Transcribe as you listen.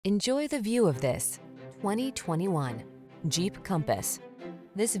Enjoy the view of this 2021 Jeep Compass.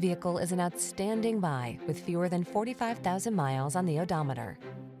 This vehicle is an outstanding buy with fewer than 45,000 miles on the odometer.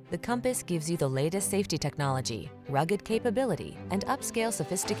 The Compass gives you the latest safety technology, rugged capability, and upscale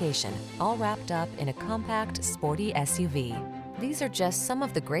sophistication, all wrapped up in a compact, sporty SUV. These are just some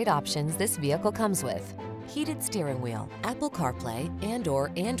of the great options this vehicle comes with: heated steering wheel, Apple CarPlay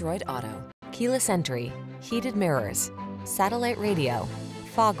and/or Android Auto, keyless entry, heated mirrors, satellite radio,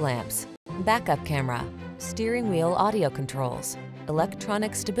 fog lamps, backup camera, steering wheel audio controls,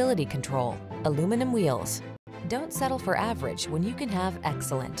 electronic stability control, aluminum wheels. Don't settle for average when you can have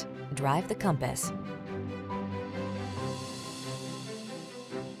excellent. Drive the Compass.